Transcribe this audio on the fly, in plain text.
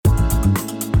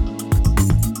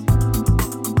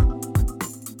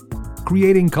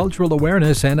creating cultural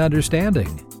awareness and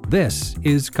understanding. This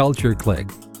is Culture Click.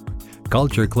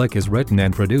 Culture Click is written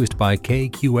and produced by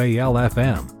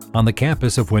KQAL-FM on the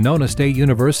campus of Winona State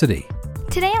University.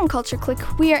 Today on Culture Click,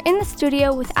 we are in the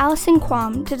studio with Allison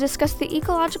Quam to discuss the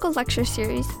Ecological Lecture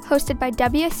Series hosted by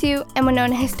WSU and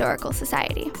Winona Historical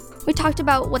Society. We talked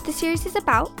about what the series is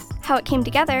about, how it came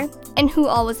together, and who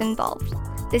all was involved.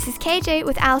 This is KJ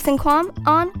with Allison Quam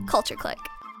on Culture Click.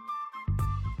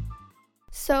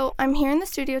 So I'm here in the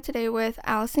studio today with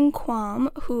Allison Quam,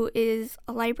 who is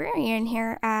a librarian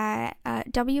here at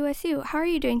WSU. How are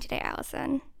you doing today,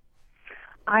 Allison?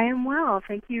 I am well.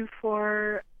 Thank you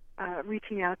for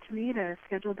reaching out to me to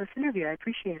schedule this interview. I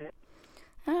appreciate it.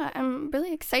 I'm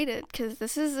really excited because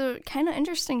this is a kind of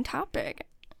interesting topic.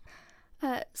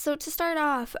 So to start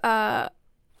off,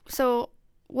 so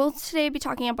we'll today be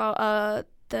talking about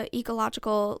the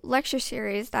Ecological Lecture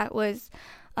Series that was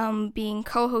being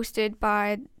co-hosted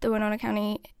by the Winona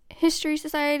County History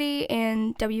Society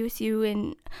and WSU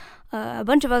and a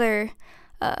bunch of other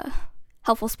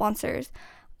helpful sponsors.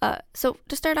 So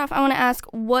to start off, I want to ask,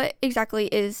 what exactly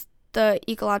is the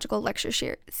Ecological Lecture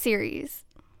Series?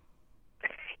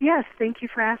 Yes, thank you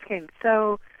for asking.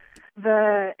 So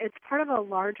it's part of a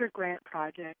larger grant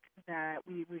project that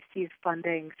we received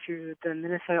funding through the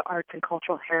Minnesota Arts and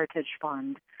Cultural Heritage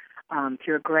Fund,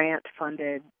 through a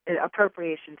grant-funded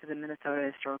appropriation to the Minnesota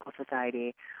Historical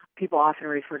Society. People often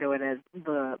refer to it as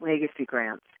the legacy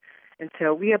grants. And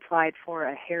so we applied for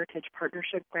a Heritage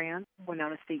Partnership Grant,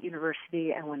 Winona State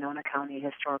University and Winona County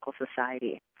Historical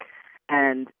Society.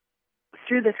 And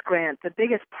through this grant, the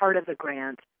biggest part of the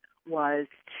grant was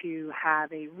to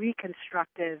have a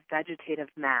reconstructive vegetative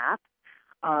map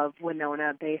of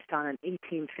Winona based on an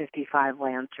 1855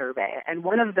 land survey. And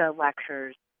one of the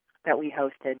lectures that we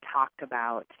hosted talked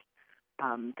about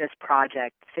this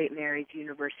project. St. Mary's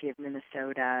University of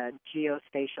Minnesota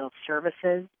Geospatial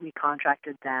Services, we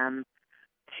contracted them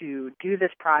to do this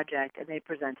project, and they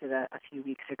presented a few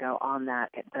weeks ago on that.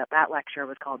 That lecture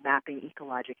was called Mapping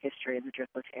Ecologic History in the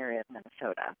Driftless Area of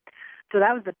Minnesota. So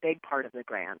that was the big part of the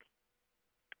grant.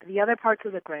 The other parts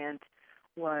of the grant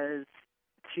was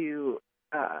to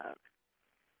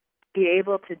be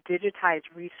able to digitize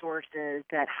resources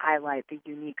that highlight the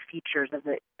unique features of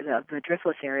the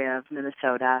driftless area of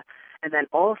Minnesota, and then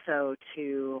also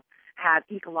to have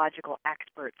ecological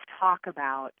experts talk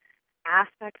about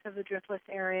aspects of the driftless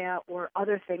area or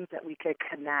other things that we could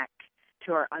connect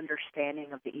to our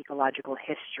understanding of the ecological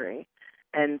history.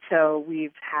 And so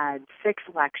we've had 6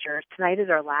 lectures. Tonight is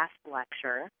our last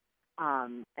lecture,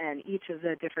 and each of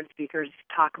the different speakers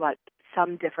talk about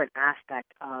some different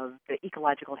aspect of the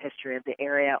ecological history of the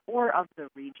area or of the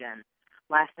region.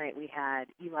 Last night we had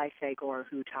Eli Sagor,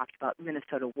 who talked about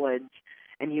Minnesota woods,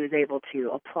 and he was able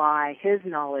to apply his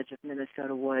knowledge of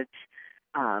Minnesota woods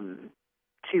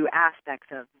to aspects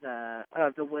of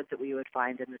the woods that we would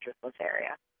find in the driftless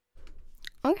area.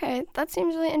 Okay, that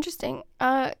seems really interesting.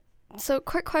 So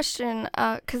quick question,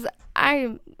 because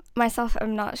I myself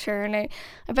am not sure, and I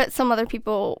bet some other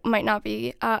people might not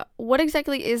be. What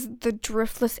exactly is the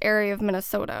driftless area of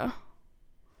Minnesota?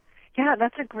 Yeah,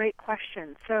 that's a great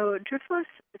question. So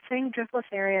saying driftless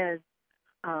area is,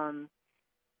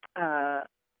 the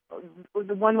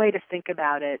one way to think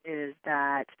about it is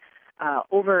that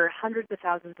over hundreds of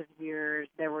thousands of years,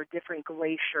 there were different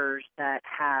glaciers that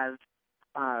have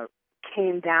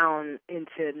came down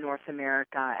into North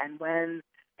America, and when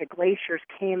the glaciers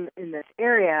came in this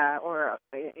area, or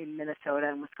in Minnesota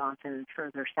and Wisconsin and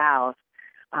further south,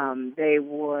 they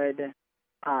would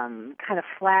kind of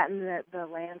flatten the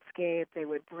landscape. They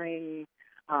would bring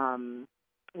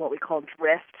what we call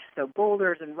drift, so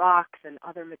boulders and rocks and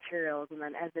other materials, and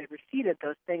then as they receded,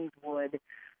 those things would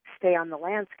stay on the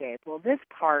landscape. Well, this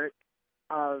part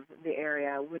of the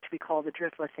area, which we call the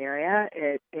driftless area,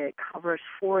 it covers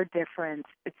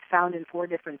it's found in 4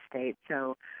 different states.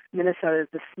 So Minnesota is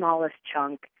the smallest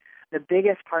chunk. The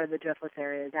biggest part of the driftless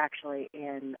area is actually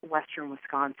in western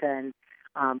Wisconsin,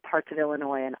 parts of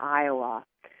Illinois and Iowa.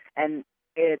 And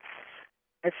it's,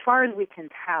 as far as we can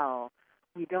tell,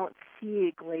 we don't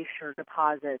see glacier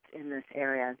deposits in this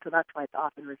area. And so that's why it's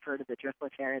often referred to the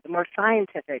driftless area. The more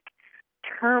scientific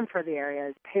term for the area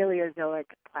is Paleozoic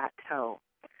plateau.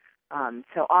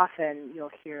 So often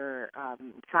you'll hear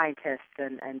scientists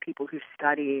and people who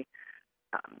study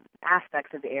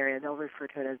aspects of the area, they'll refer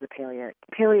to it as the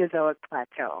Paleozoic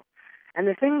plateau. And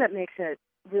the thing that makes it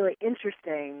really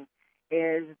interesting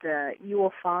is that you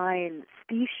will find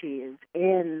species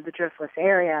in the driftless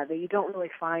area that you don't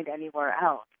really find anywhere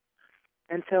else.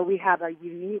 And so we have a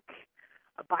unique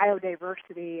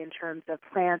biodiversity in terms of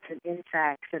plants and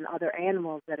insects and other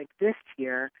animals that exist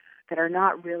here that are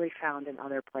not really found in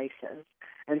other places.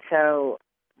 And so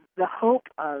the hope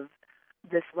of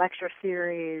this lecture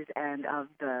series and of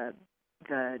the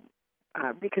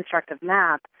reconstructive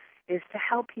map is to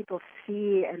help people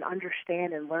see and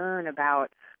understand and learn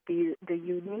about the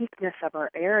uniqueness of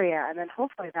our area, and then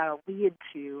hopefully that'll lead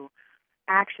to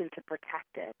action to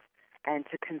protect it and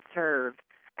to conserve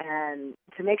and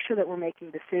to make sure that we're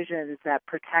making decisions that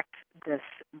protect this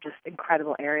just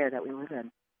incredible area that we live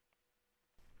in.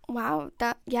 Wow,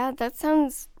 that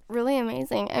sounds really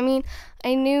amazing. I mean,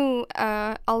 I knew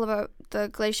all about the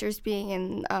glaciers being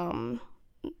in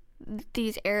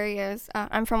these areas.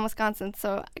 I'm from Wisconsin,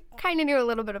 so I kind of knew a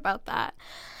little bit about that.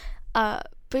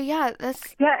 But yeah,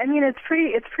 that's... Yeah, I mean, it's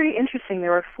pretty interesting.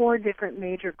 There were 4 different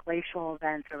major glacial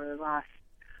events over the last...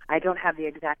 I don't have the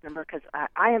exact number because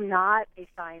I am not a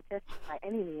scientist by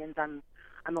any means. I'm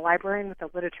a librarian with a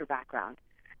literature background.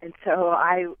 And so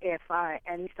if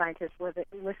any scientists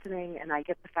listening and I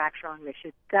get the facts wrong, they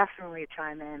should definitely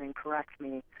chime in and correct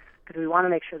me because we want to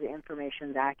make sure the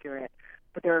information is accurate.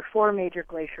 But there are 4 major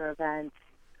glacier events.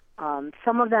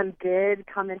 Some of them did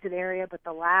come into the area, but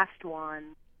the last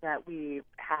one that we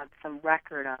have some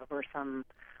record of or some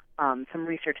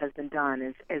research has been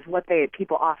done is what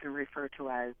people often refer to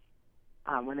as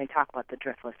when they talk about the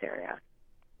driftless area.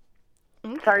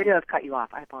 Okay. Sorry to have cut you off.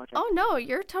 I apologize. Oh no,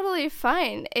 you're totally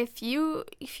fine. If you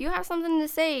have something to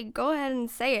say, go ahead and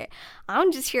say it.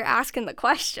 I'm just here asking the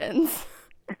questions.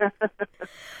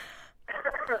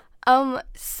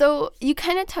 So you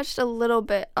kind of touched a little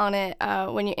bit on it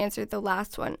when you answered the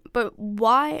last one, but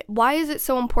why is it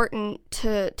so important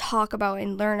to talk about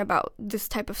and learn about this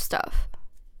type of stuff?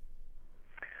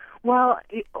 Well,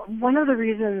 one of the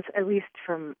reasons, at least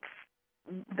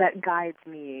that guides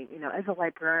me, as a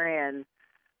librarian,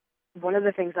 one of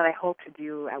the things that I hope to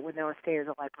do at Winona State as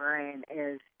a librarian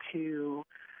is to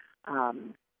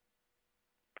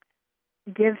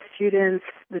give students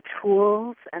the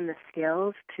tools and the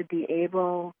skills to be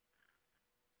able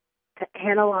to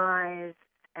analyze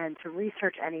and to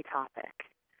research any topic.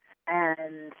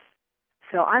 And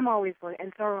so I'm always looking,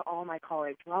 and so are all my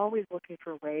colleagues, we're always looking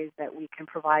for ways that we can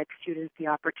provide students the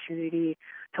opportunity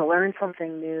to learn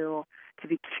something new, to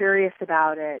be curious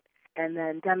about it, and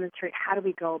then demonstrate how do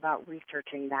we go about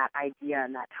researching that idea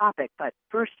and that topic. But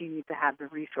first you need to have the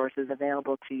resources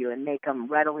available to you and make them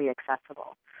readily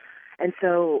accessible. And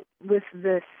so with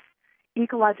this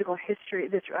ecological history,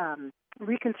 this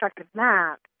reconstructive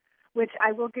map, which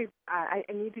I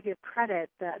need to give credit,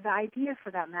 the idea for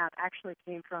that map actually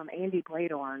came from Andy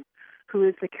Bladorn, who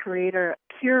is the curator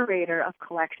of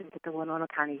collections at the Winona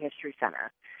County History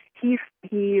Center. He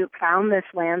found this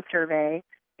land survey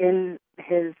in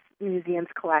his museum's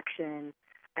collection,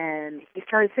 and he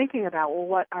started thinking about, well,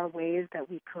 what are ways that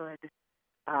we could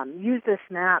use this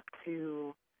map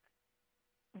to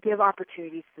give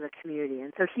opportunities to the community.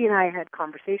 And so he and I had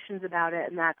conversations about it,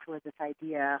 and that's where this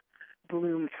idea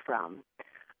bloomed from.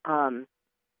 And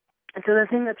so the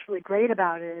thing that's really great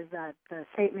about it is that the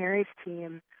St. Mary's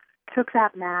team took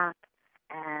that map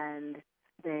and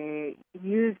they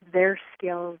used their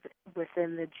skills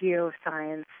within the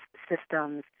geoscience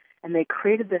systems, and they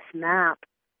created this map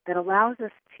that allows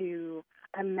us to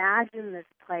imagine this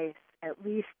place at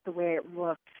least the way it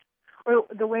looked, or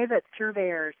the way that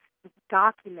surveyors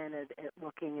documented it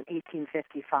looking in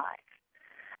 1855.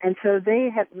 And so they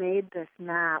have made this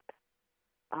map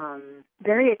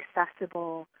very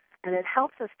accessible, and it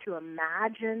helps us to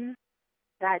imagine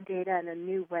that data in a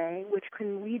new way, which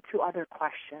can lead to other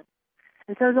questions.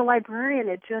 And so as a librarian,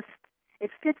 it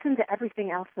fits into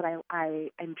everything else that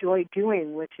I enjoy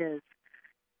doing, which is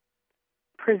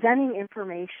presenting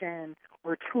information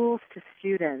or tools to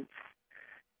students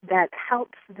that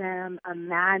helps them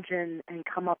imagine and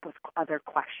come up with other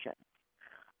questions.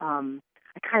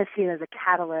 I kind of see it as a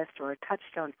catalyst or a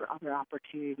touchstone for other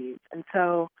opportunities. And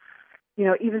so,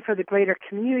 even for the greater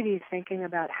community, thinking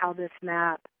about how this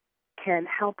map can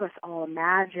help us all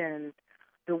imagine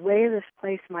the way this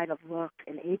place might have looked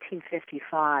in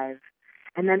 1855,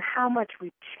 and then how much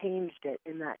we've changed it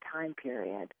in that time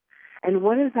period. And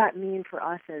what does that mean for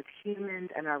us as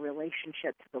humans and our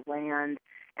relationship to the land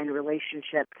and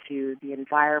relationship to the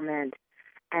environment?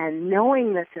 And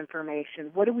knowing this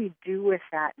information, what do we do with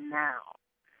that now?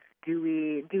 Do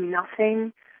we do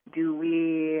nothing? Do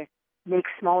we make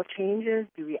small changes?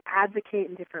 Do we advocate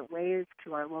in different ways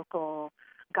to our local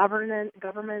governments?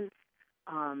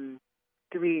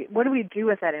 What do we do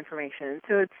with that information?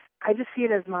 So I just see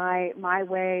it as my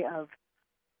way of,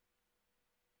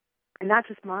 and not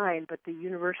just mine, but the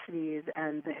universities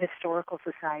and the historical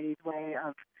society's way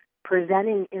of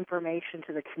presenting information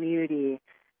to the community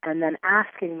and then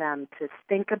asking them to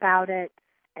think about it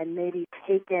and maybe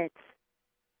take it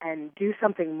and do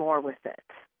something more with it.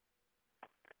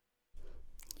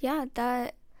 Yeah,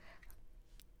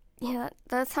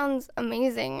 that sounds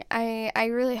amazing. I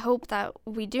really hope that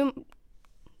we do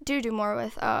more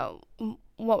with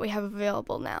what we have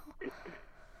available now.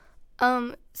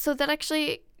 So that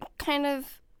actually kind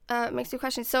of makes me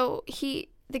question. So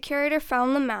the curator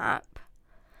found the map,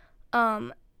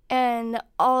 and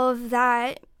all of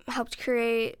that helped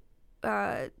create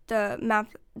the map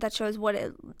that shows what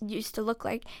it used to look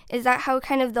like. Is that how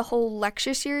kind of the whole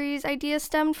lecture series idea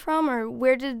stemmed from, or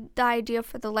where did the idea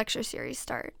for the lecture series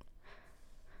start?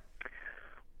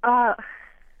 Well,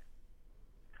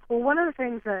 one of the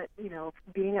things that,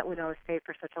 being at Winona State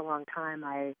for such a long time,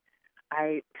 I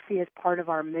see as part of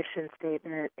our mission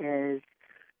statement is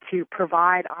to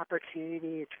provide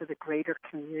opportunities for the greater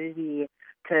community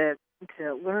to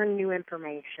learn new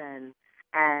information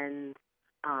and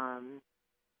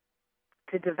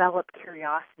to develop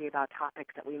curiosity about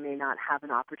topics that we may not have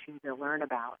an opportunity to learn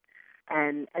about.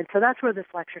 And so that's where this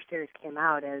lecture series came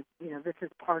out as, this is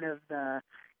part of the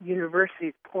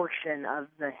university's portion of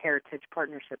the Heritage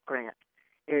Partnership Grant,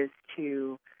 is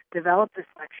to develop this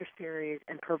lecture series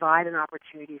and provide an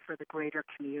opportunity for the greater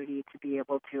community to be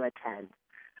able to attend.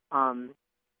 And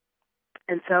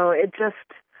so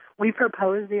we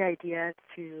proposed the idea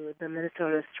to the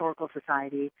Minnesota Historical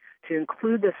Society to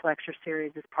include this lecture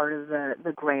series as part of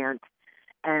the grant.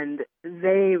 And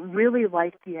they really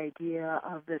liked the idea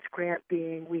of this grant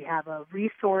being, we have a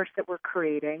resource that we're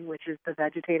creating, which is the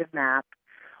vegetative map.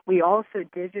 We also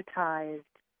digitized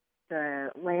the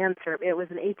land survey. It was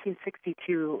an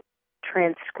 1862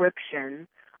 transcription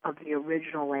of the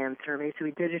original land survey, so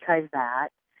we digitized that.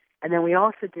 And then we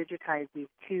also digitized these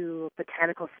 2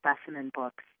 botanical specimen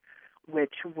books,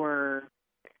 which were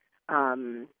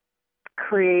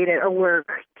created or were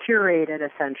curated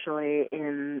essentially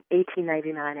in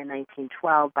 1899 and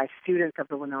 1912 by students of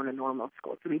the Winona Normal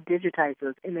School. So we digitized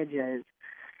those images,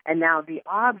 and now the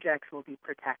objects will be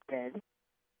protected,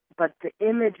 but the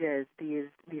images, these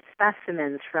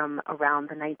specimens from around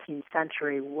the 19th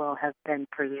century will have been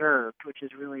preserved, which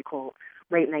is really cool,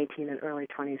 late 19th and early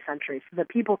 20th century, so that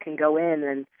people can go in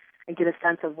and get a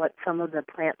sense of what some of the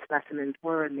plant specimens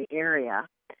were in the area.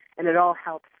 And it all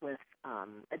helps with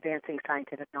advancing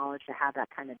scientific knowledge to have that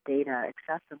kind of data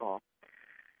accessible.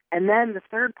 And then the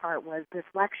third part was this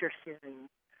lecture series,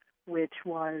 which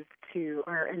was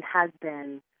and has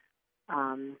been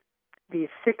these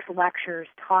 6 lectures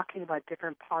talking about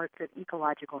different parts of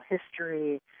ecological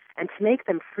history, and to make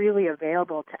them freely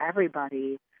available to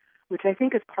everybody, which I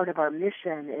think is part of our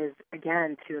mission, is,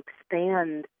 again, to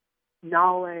expand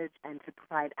knowledge and to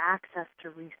provide access to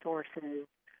resources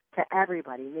to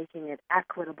everybody, making it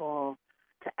equitable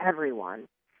to everyone.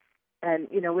 And,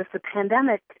 with the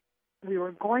pandemic, we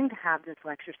were going to have this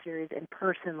lecture series in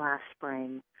person last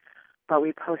spring, but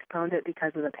we postponed it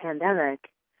because of the pandemic.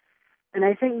 And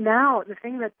I think now the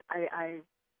thing that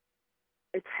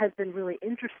it has been really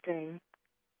interesting,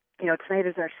 tonight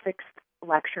is our 6th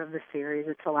lecture of the series.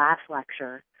 It's the last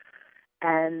lecture.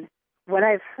 And what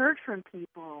I've heard from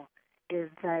people is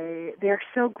they're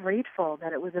so grateful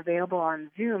that it was available on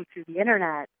Zoom through the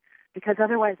internet, because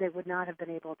otherwise they would not have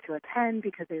been able to attend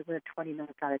because they live 20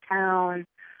 minutes out of town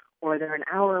or they're an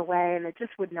hour away, and it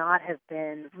just would not have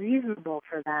been reasonable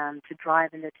for them to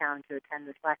drive into town to attend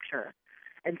this lecture.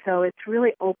 And so it's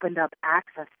really opened up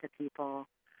access to people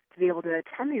to be able to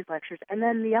attend these lectures. And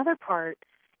then the other part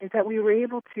is that we were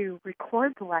able to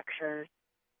record the lectures,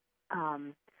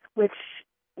 which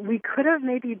we could have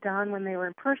maybe done when they were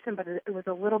in person, but it was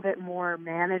a little bit more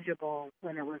manageable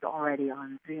when it was already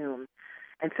on Zoom.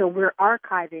 And so we're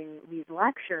archiving these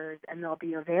lectures, and they'll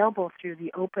be available through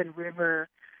the Open River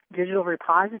Digital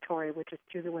Repository, which is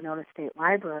through the Winona State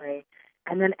Library.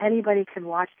 And then anybody can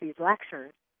watch these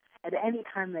lectures at any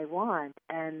time they want.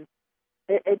 And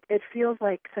it feels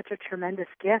like such a tremendous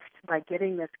gift by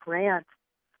getting this grant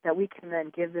that we can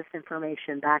then give this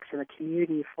information back to the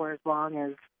community for as long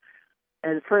as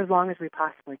we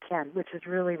possibly can, which is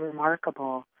really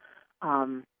remarkable.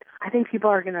 I think people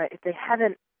are gonna, if they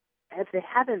haven't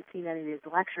seen any of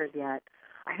these lectures yet,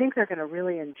 I think they're gonna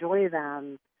really enjoy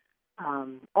them.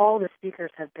 All the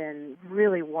speakers have been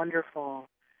really wonderful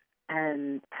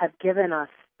and have given us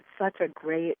such a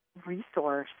great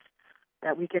resource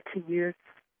that we get to use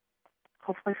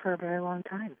hopefully for a very long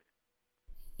time.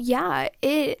 Yeah,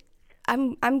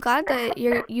 I'm glad that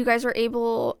you guys were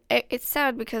able. It's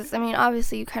sad because, I mean,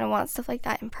 obviously you kind of want stuff like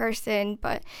that in person,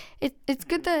 but it's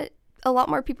good that a lot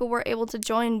more people were able to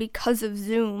join because of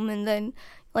Zoom. And then,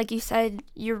 like you said,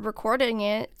 you're recording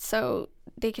it, so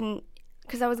they can,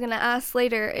 because I was going to ask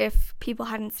later if people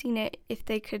hadn't seen it, if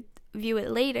they could view it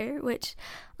later, which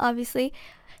obviously,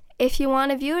 if you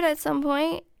want to view it at some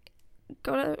point,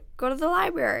 go to the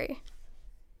library.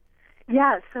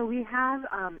 Yeah, so we have,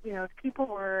 if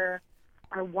people are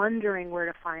wondering where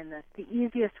to find this, the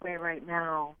easiest way right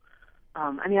now,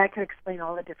 I could explain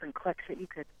all the different clicks that you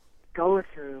could go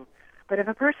through, but if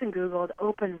a person Googled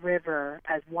Open River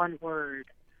as one word,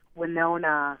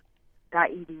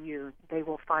 Winona.edu, they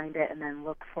will find it and then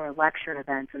look for lecture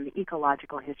events in the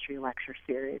Ecological History Lecture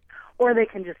Series. Or they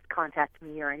can just contact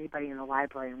me or anybody in the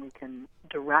library and we can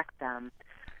direct them.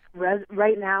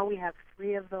 Right now we have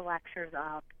 3 of the lectures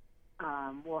up.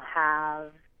 We'll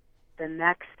have the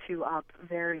next 2 up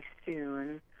very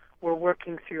soon. We're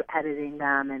working through editing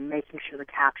them and making sure the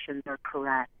captions are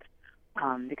correct,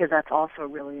 because that's also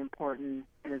really important,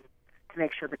 is to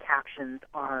make sure the captions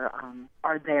are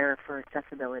there for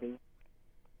accessibility.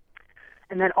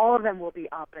 And then all of them will be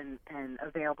up and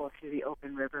available through the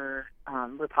Open River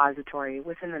repository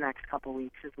within the next couple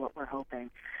weeks is what we're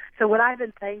hoping. So what I've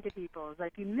been saying to people is,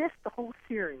 if you missed the whole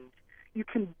series, you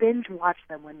can binge watch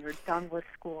them when you're done with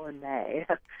school in May.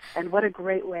 And what a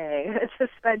great way to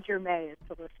spend your May is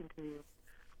to listen to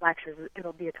lectures.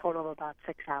 It'll be a total of about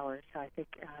 6 hours. So I think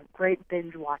great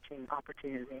binge watching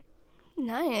opportunity.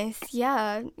 Nice.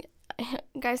 Yeah.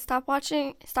 Guys, stop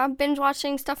binge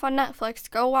watching stuff on Netflix.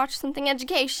 Go watch something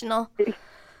educational.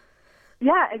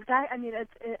 Yeah, exactly.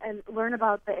 And learn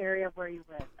about the area where you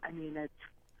live.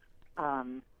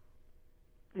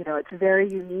 It's very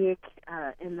unique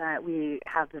in that we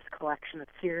have this collection of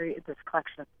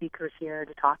speakers here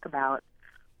to talk about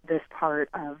this part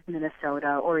of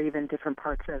Minnesota or even different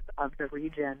parts of the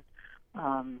region.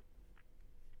 I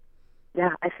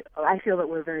feel that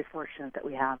we're very fortunate that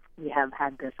we have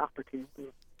had this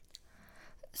opportunity.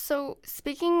 So,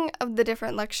 speaking of the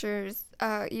different lectures,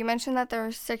 you mentioned that there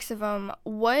are 6 of them.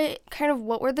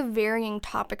 What were the varying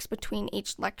topics between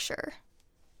each lecture?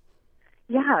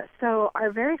 Yeah, so our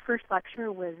very first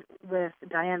lecture was with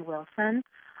Diane Wilson,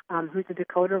 who's a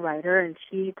Dakota writer, and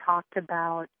she talked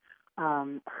about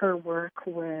her work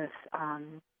with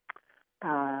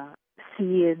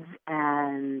seeds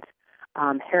and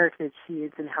heritage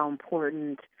seeds and how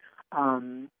important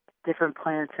different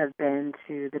plants have been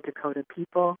to the Dakota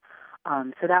people.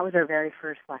 So that was our very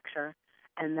first lecture.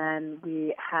 And then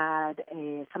we had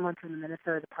someone from the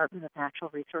Minnesota Department of Natural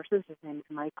Resources. His name is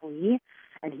Mike Lee,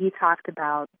 and he talked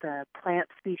about the plant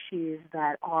species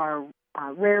that are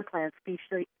rare plant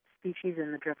species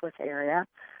in the Driftless area.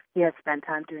 He has spent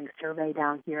time doing a survey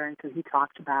down here, and so he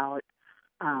talked about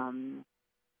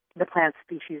the plant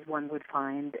species one would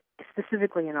find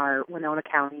specifically in our Winona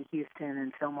County, Houston,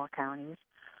 and Fillmore counties,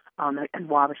 and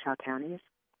Wabasha counties.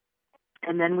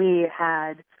 And then we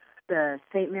had the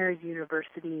St. Mary's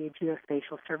University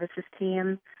Geospatial Services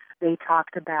team. They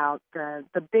talked about the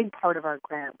big part of our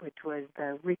grant, which was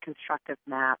the reconstructive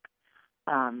map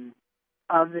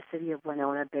of the city of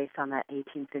Winona based on that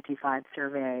 1855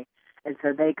 survey. And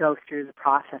so they go through the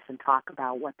process and talk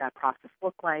about what that process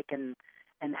looked like and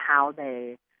how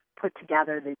they put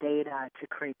together the data to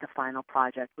create the final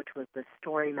project, which was the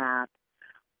story map.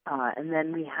 And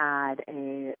then we had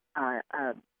a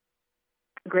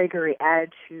Gregory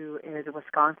Edge, who is a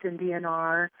Wisconsin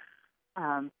DNR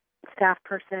staff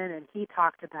person, and he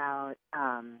talked about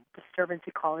disturbance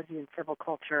ecology and civil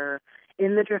culture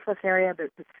in the Driftless area, but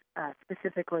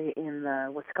specifically in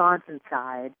the Wisconsin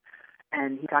side.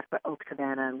 And he talked about oak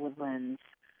savanna and woodlands.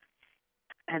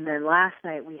 And then last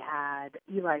night we had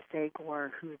Eli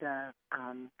Sagor, who's a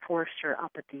forester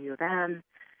up at the U of M,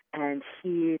 and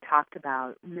he talked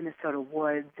about Minnesota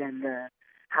woods and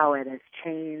how it has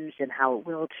changed and how it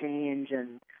will change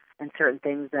and certain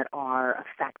things that are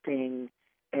affecting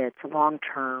its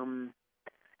long-term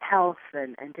health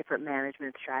and different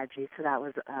management strategies. So that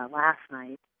was last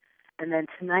night. And then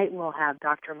tonight we'll have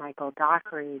Dr. Michael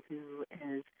Dockery, who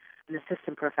is an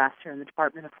assistant professor in the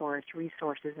Department of Forest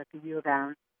Resources at the U of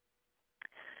M.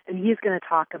 And he's going to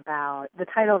talk about, the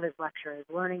title of his lecture is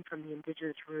Learning from the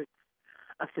Indigenous Roots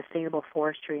of Sustainable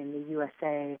Forestry in the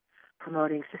USA,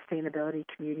 Promoting Sustainability,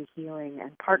 Community Healing,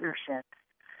 and Partnerships.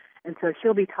 And so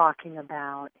he'll be talking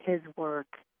about his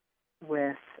work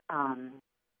with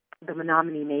the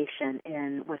Menominee Nation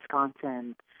in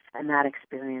Wisconsin and that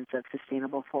experience of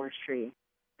sustainable forestry.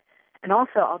 And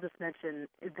also, I'll just mention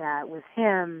that with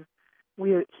him,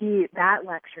 that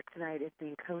lecture tonight is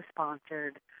being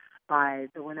co-sponsored by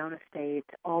the Winona State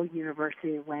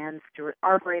All-University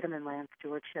Arboretum and Land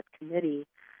Stewardship Committee.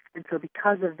 And so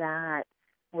because of that,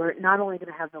 we're not only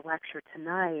going to have the lecture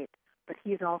tonight, but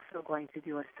he's also going to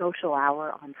do a social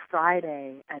hour on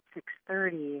Friday at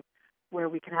 6:30 where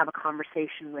we can have a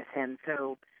conversation with him.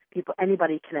 So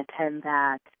anybody can attend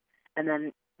that and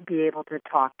then be able to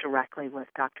talk directly with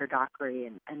Dr. Dockery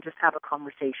and just have a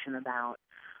conversation about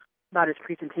his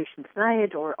presentation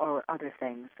tonight or other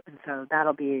things. And so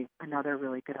that'll be another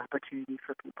really good opportunity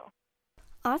for people.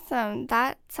 Awesome.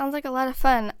 That sounds like a lot of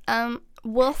fun.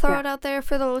 We'll throw it out there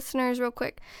for the listeners real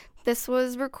quick. This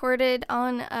was recorded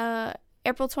on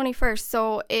April 21st,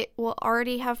 so it will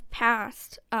already have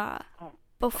passed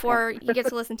before you get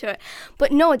to listen to it.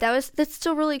 But no, that's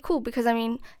still really cool because,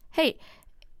 hey,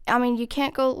 you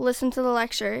can't go listen to the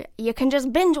lecture. You can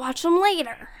just binge watch them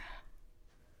later.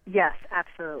 Yes,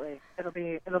 absolutely. It'll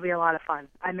be a lot of fun.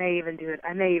 I may even do it.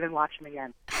 I may even watch them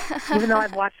again, even though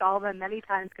I've watched all of them many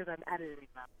times because I'm editing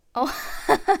them.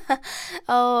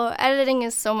 Oh, editing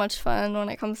is so much fun when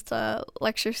it comes to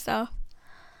lecture stuff.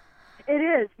 It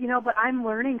is, but I'm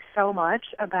learning so much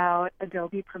about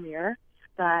Adobe Premiere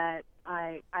that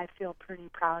I feel pretty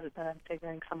proud that I'm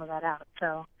figuring some of that out.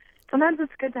 So sometimes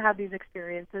it's good to have these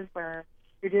experiences where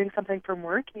you're doing something from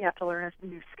work and you have to learn a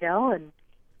new skill, and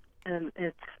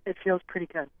it feels pretty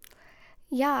good.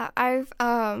 Yeah, I've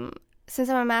since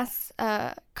I'm a mass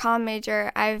comm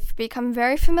major, I've become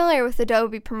very familiar with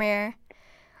Adobe Premiere.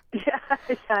 Yeah,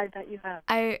 I bet you have.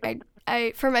 I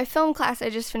for my film class, I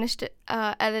just finished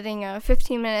editing a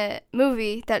 15-minute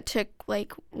movie that took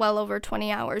well over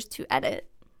 20 hours to edit.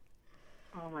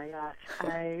 Oh my gosh,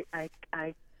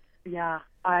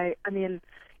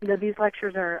 these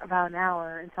lectures are about an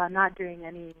hour, and so I'm not doing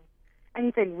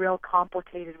anything real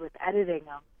complicated with editing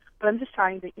them, but I'm just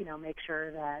trying to, make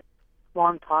sure that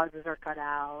long pauses are cut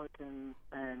out, and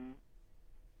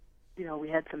we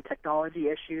had some technology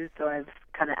issues, so I've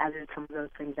kind of edited some of those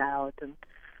things out, and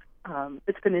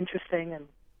it's been interesting, and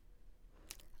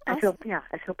awesome.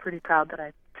 I feel pretty proud that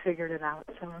I figured it out,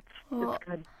 so it's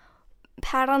good.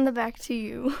 Pat on the back to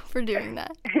you for doing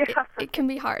that. Yeah. It can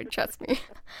be hard, trust me.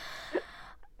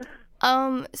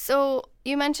 So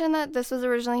you mentioned that this was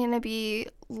originally going to be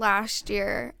last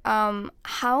year.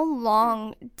 How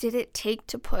long did it take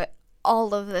to put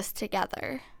all of this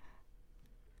together?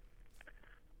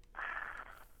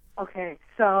 Okay,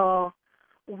 so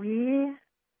we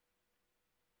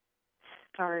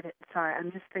started,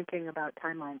 I'm just thinking about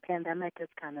timeline. Pandemic has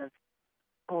kind of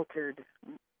altered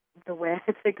the way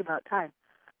I think about time.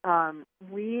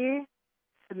 We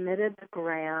submitted the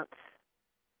grant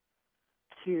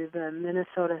to the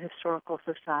Minnesota Historical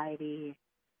Society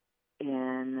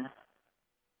in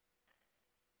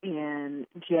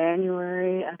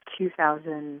January of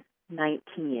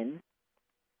 2019,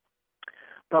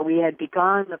 but we had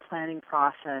begun the planning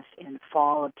process in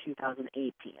fall of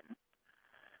 2018.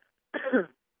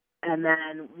 And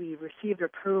then we received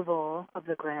approval of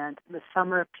the grant in the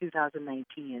summer of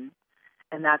 2019,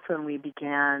 and that's when we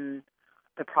began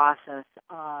the process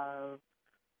of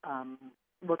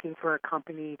looking for a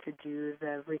company to do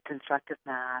the reconstructive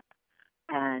map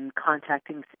and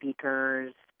contacting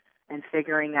speakers and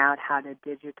figuring out how to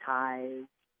digitize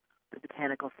the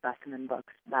botanical specimen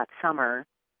books. That summer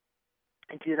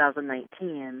in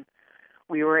 2019,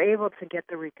 we were able to get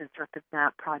the reconstructive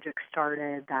map project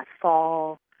started. That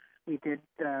fall, we did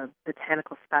the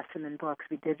botanical specimen books.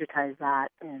 We digitized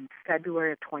that in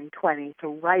February of 2020,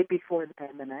 so right before the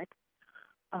pandemic.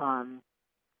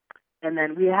 And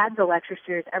then we had the lecture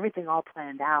series, everything all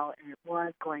planned out, and it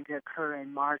was going to occur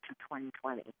in March of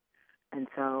 2020. And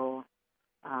so,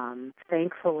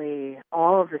 thankfully,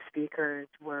 all of the speakers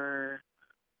were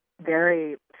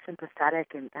very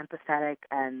sympathetic and empathetic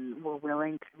and were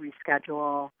willing to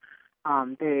reschedule.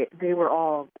 They were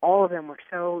all of them were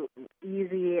so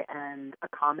easy and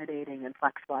accommodating and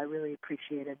flexible. I really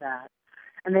appreciated that.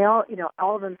 And they all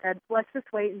of them said, let's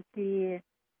just wait and see,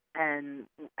 and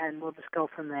we'll just go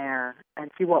from there and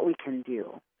see what we can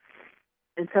do.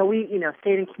 And so we,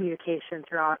 stayed in communication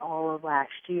throughout all of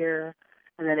last year,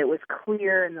 and then it was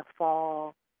clear in the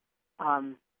fall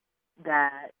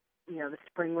that, the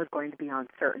spring was going to be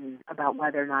uncertain about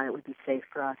whether or not it would be safe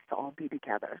for us to all be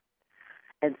together.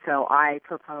 And so I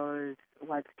proposed,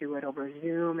 let's do it over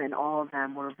Zoom, and all of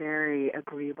them were very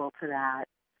agreeable to that.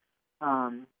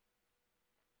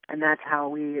 And that's how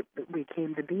we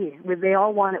came to be. We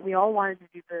all wanted to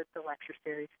do the lecture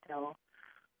series still.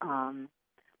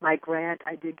 My grant,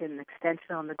 I did get an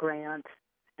extension on the grant,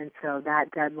 and so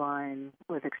that deadline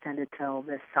was extended till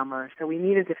this summer. So we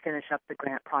needed to finish up the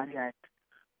grant project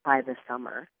by this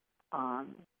summer.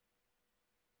 And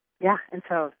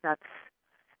so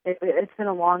it's been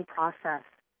a long process.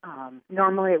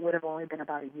 Normally it would have only been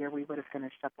about a year. We would have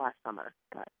finished up last summer,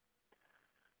 but.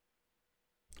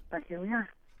 but here we are.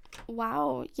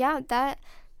 Wow. Yeah, that's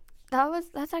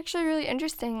actually really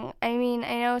interesting. I mean,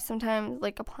 I know sometimes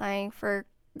like applying for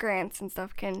grants and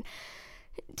stuff can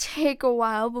take a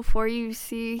while before you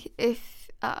see if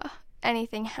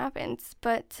anything happens,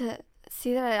 but to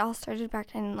see that it all started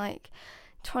back in like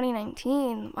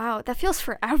 2019, wow, that feels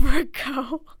forever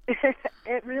ago.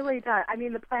 It really does. I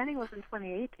mean, the planning was in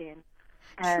 2018.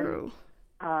 And, True.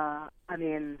 I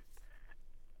mean,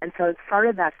 and so it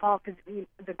started that fall because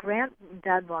the grant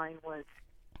deadline was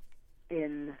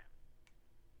you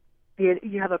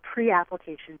have a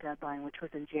pre-application deadline, which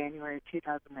was in January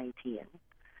 2019.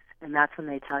 And that's when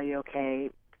they tell you, okay,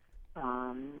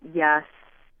 yes,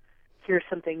 here's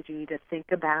some things you need to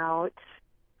think about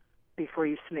before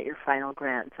you submit your final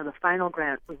grant. So the final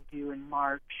grant was due in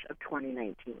March of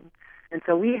 2019. And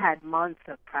so we had months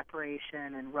of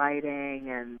preparation and writing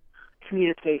and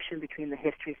communication between the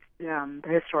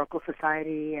Historical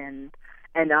Society and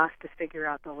us to figure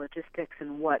out the logistics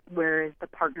and where is the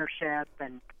partnership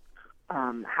and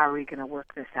how are we going to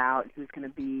work this out, who's going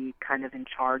to be kind of in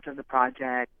charge of the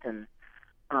project. And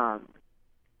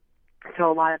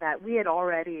so a lot of that, we had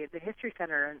already, the History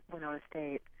Center in Winona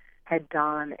State had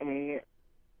done a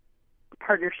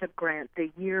partnership grant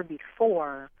the year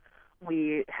before.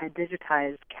 We had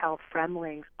digitized Cal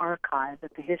Fremling's archive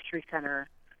at the History Center,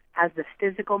 has the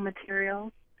physical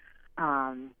materials,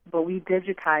 but we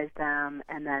digitized them,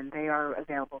 and then they are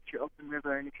available through Open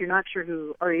River. And if you're not sure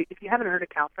or if you haven't heard of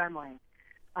Cal Fremling,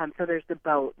 so there's the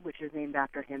boat, which is named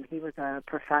after him. He was a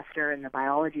professor in the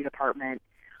biology department,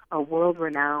 a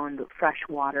world-renowned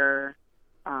freshwater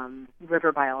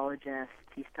river biologist.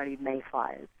 He studied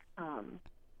mayflies,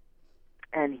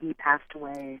 and he passed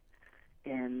away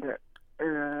in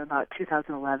about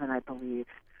 2011, I believe,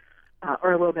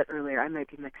 or a little bit earlier. I might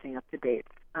be mixing up the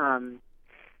dates.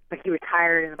 But he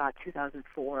retired in about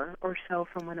 2004 or so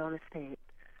from Winona State.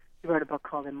 He wrote a book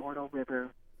called Immortal River.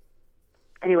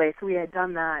 Anyway, so we had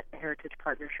done that Heritage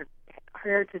Partnership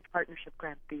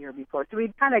grant the year before. So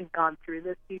we'd kind of gone through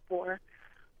this before,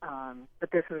 but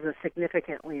this was a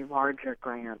significantly larger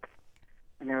grant,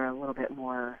 and there were a little bit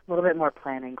more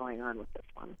planning going on with this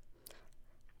one.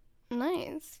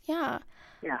 Nice. Yeah.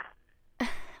 Yeah.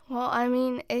 Well, I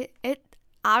mean, it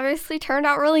obviously turned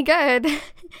out really good.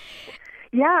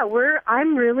 Yeah,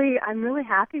 I'm really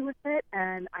happy with it,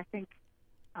 and I think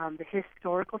the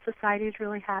Historical Society is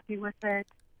really happy with it.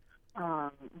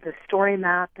 The story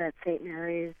map that St.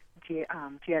 Mary's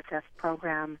GSS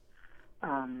program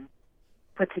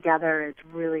put together is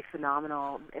really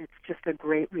phenomenal. It's just a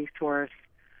great resource.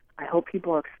 I hope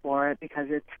people explore it because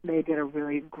they did a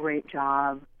really great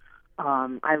job.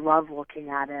 I love looking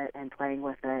at it and playing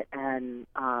with it, and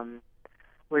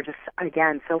we're just,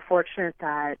 again, so fortunate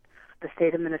that the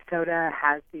state of Minnesota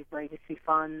has these legacy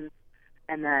funds,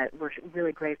 and that we're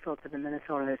really grateful to the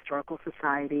Minnesota Historical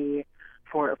Society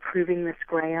for approving this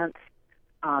grant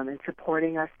and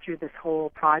supporting us through this whole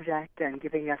project and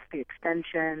giving us the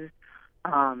extension.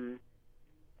 I'm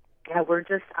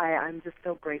just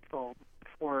so grateful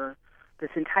for this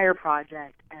entire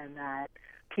project, and that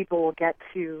people will get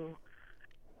to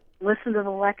listen to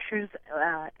the lectures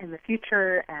in the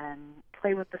future and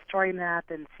play with the story map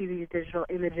and see these digital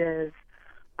images.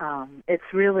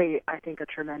 It's really, I think, a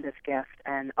tremendous gift,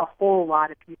 and a whole lot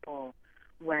of people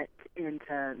went in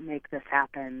to make this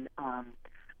happen.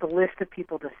 The list of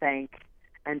people to thank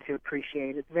and to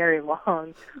appreciate is very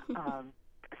long.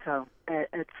 So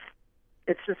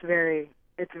it's just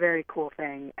it's a very cool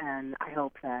thing, and I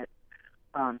hope that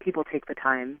people take the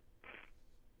time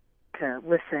to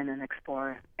listen and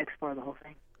explore the whole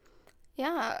thing.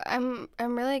 Yeah, I'm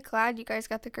really glad you guys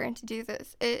got the grant to do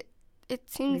this. It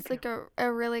seems like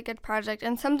a really good project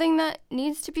and something that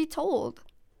needs to be told.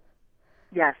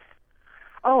 Yes.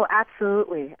 Oh,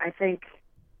 absolutely. I think,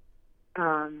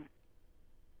 there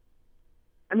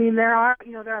are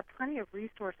plenty of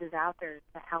resources out there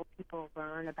to help people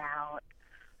learn about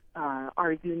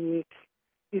our unique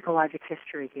ecologic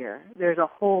history here. There's a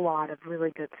whole lot of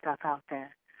really good stuff out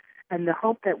there. And the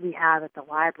hope that we have at the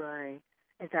library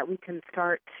is that we can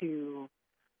start to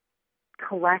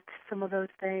collect some of those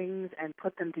things and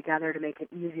put them together to make it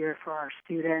easier for our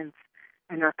students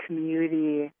and our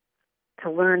community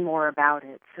to learn more about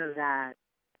it, so that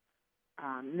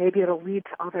maybe it'll lead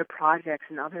to other projects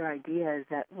and other ideas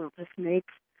that will just make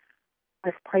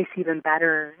this place even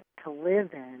better to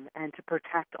live in and to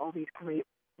protect all these great,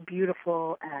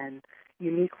 beautiful, and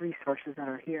unique resources that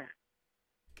are here.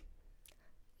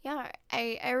 Yeah,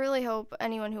 I really hope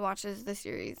anyone who watches the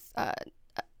series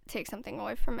takes something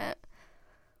away from it.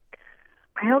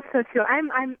 I hope so too.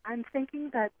 I'm thinking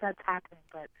that that's happening,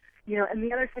 but And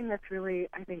the other thing that's really,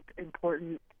 I think,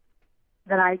 important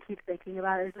that I keep thinking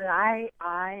about is that I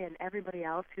and everybody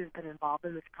else who's been involved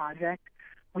in this project,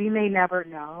 we may never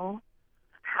know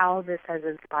how this has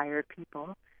inspired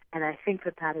people. And I think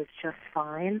that is just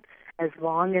fine as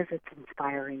long as it's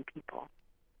inspiring people.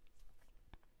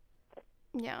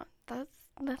 Yeah,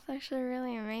 that's actually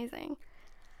really amazing.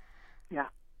 Yeah.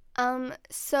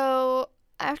 So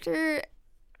after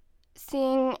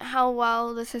seeing how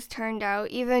well this has turned out,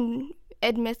 even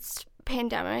amidst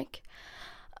pandemic,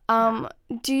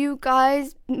 do you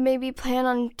guys maybe plan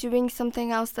on doing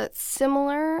something else that's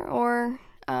similar or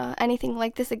anything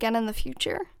like this again in the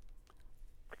future?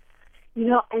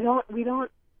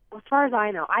 As far as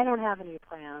I know, I don't have any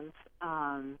plans.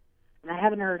 And I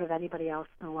haven't heard of anybody else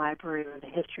in the library or the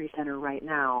History Center right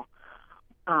now.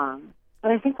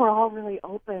 But I think we're all really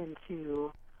open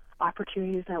to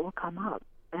opportunities that will come up.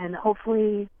 And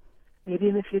hopefully, maybe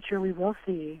in the future, we will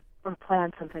see or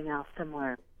plan something else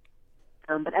similar.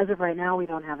 But as of right now, we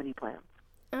don't have any plans.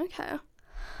 Okay.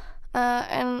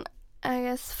 And I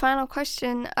guess final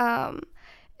question,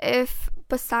 if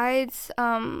besides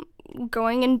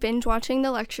going and binge watching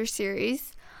the lecture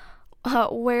series,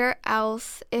 where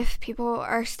else, if people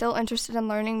are still interested in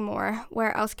learning more,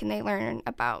 where else can they learn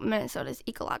about Minnesota's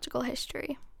ecological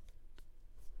history?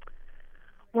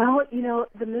 Well,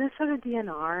 the Minnesota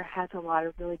DNR has a lot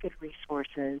of really good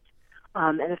resources.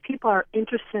 And if people are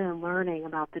interested in learning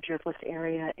about the driftless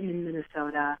area in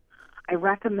Minnesota, I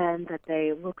recommend that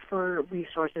they look for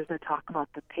resources that talk about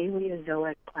the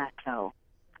Paleozoic Plateau.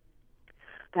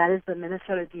 That is the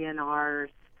Minnesota DNR's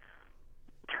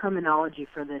terminology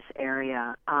for this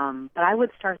area. But I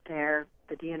would start there.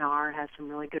 The DNR has some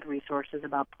really good resources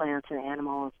about plants and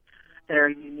animals that are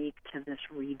unique to this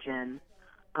region.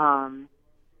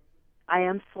 I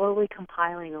am slowly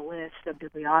compiling a list of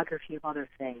bibliography of other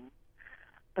things.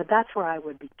 But that's where I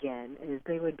would begin, is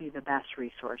they would be the best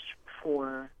resource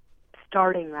for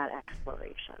starting that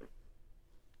exploration.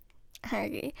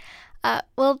 Okay.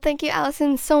 Well, thank you,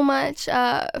 Allison, so much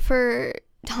for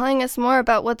telling us more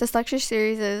about what this lecture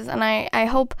series is. And I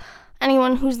hope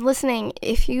anyone who's listening,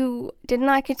 if you did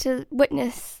not get to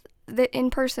witness it in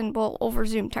person, well, over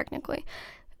Zoom technically,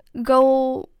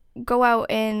 go out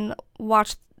and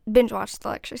binge watch the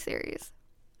lecture series.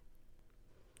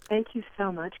 Thank you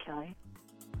so much, Kelly.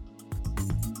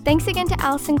 Thanks again to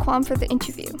Allison Quam for the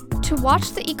interview. To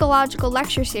watch the ecological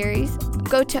lecture series,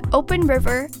 go to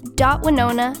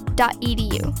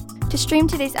openriver.winona.edu. To stream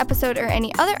today's episode or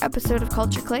any other episode of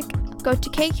Culture Click, go to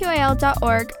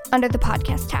kqal.org under the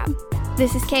podcast tab.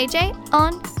 This is KJ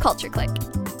on Culture Click.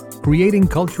 Creating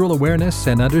cultural awareness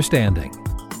and understanding.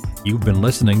 You've been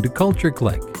listening to Culture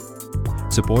Click.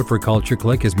 Support for Culture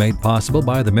Click is made possible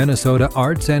by the Minnesota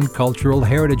Arts and Cultural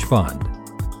Heritage Fund.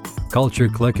 Culture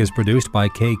Click is produced by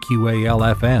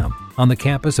KQAL-FM on the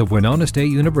campus of Winona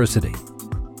State University.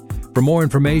 For more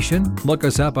information, look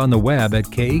us up on the web at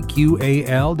kqal.org.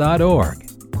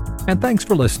 And thanks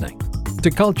for listening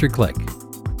to Culture Click.